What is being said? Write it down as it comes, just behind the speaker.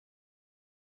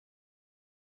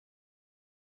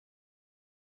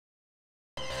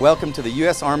Welcome to the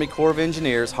U.S. Army Corps of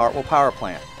Engineers Hartwell Power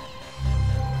Plant.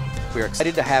 We are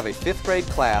excited to have a 5th grade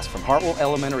class from Hartwell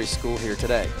Elementary School here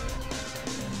today.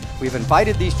 We've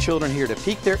invited these children here to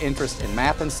pique their interest in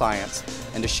math and science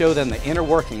and to show them the inner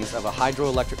workings of a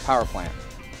hydroelectric power plant.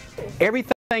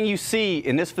 Everything you see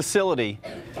in this facility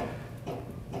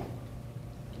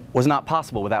was not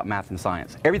possible without math and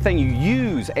science. Everything you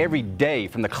use every day,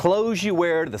 from the clothes you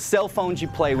wear to the cell phones you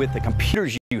play with, the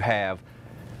computers you have,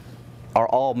 are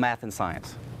all math and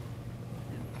science.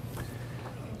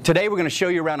 Today we're going to show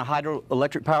you around a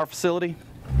hydroelectric power facility.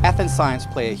 Math and science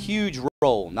play a huge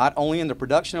role not only in the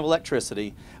production of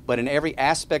electricity, but in every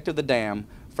aspect of the dam,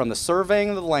 from the surveying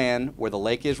of the land where the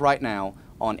lake is right now,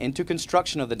 on into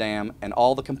construction of the dam and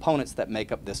all the components that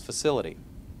make up this facility.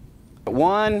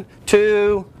 1,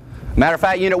 2, matter of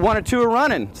fact, unit 1 or 2 are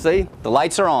running. See, the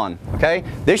lights are on, okay?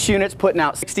 This unit's putting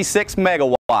out 66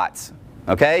 megawatts,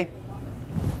 okay?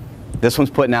 This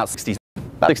one's putting out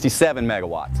about 67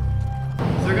 megawatts.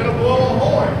 So they're going to blow a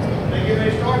horn. When they get ready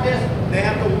to start this, they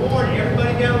have to warn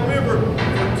everybody down the river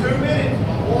for 2 minutes.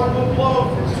 A horn will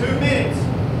blow for 2 minutes.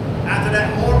 After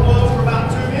that horn blows for about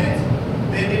 2 minutes,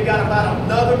 then they've got about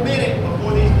another minute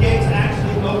before these gates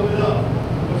actually open up.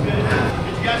 What's going to happen?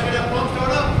 Did you guys hear that pump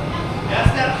start up? That's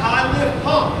that high lift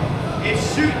pump. It's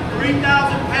shooting 3,000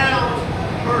 pounds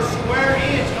per square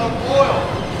inch of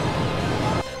oil.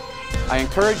 I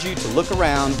encourage you to look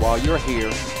around while you're here,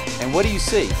 and what do you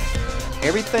see?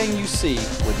 Everything you see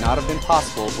would not have been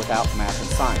possible without math and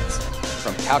science,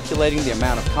 from calculating the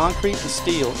amount of concrete and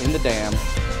steel in the dam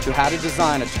to how to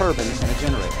design a turbine and a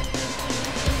generator.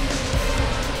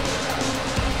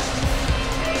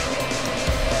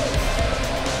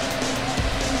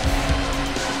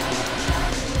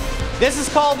 This is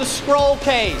called the scroll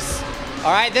case.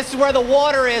 All right, this is where the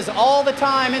water is all the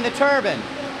time in the turbine.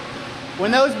 When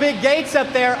those big gates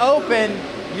up there open,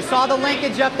 you saw the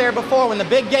linkage up there before. When the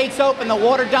big gates open, the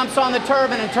water dumps on the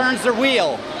turbine and turns the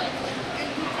wheel.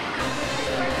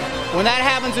 When that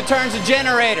happens, it turns the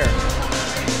generator.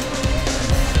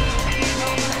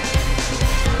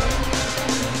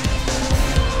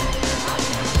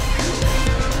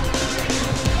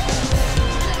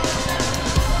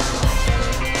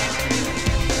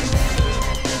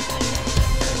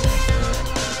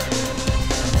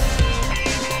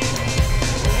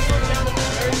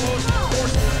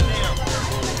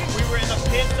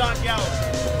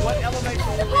 What elevation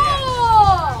were we at?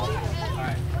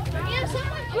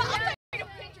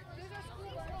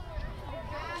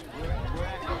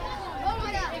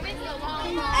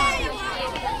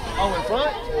 Oh, in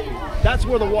front? That's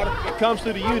where the water, it comes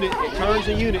through the unit, it turns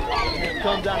the unit, and it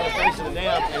comes out of the face of the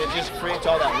dam, and it just creates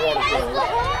all that water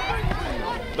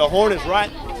flow. The horn is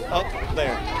right up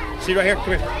there. See right here?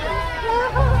 Come here.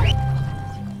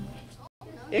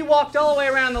 He walked all the way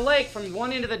around the lake from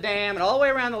one end of the dam and all the way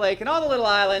around the lake and all the little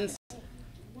islands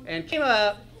and came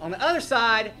up on the other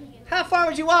side. How far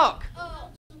would you walk?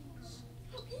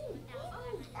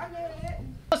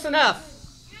 Close enough.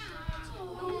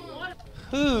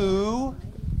 Who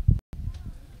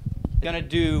gonna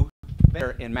do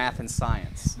better in math and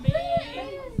science?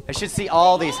 I should see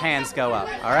all these hands go up,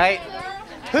 all right?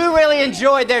 Who really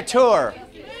enjoyed their tour?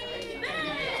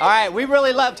 All right, we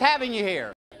really loved having you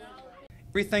here.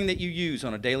 Everything that you use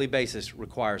on a daily basis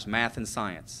requires math and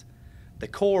science. The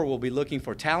Corps will be looking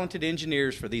for talented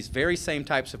engineers for these very same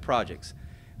types of projects.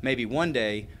 Maybe one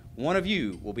day, one of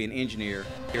you will be an engineer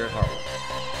here at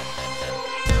Hartwell.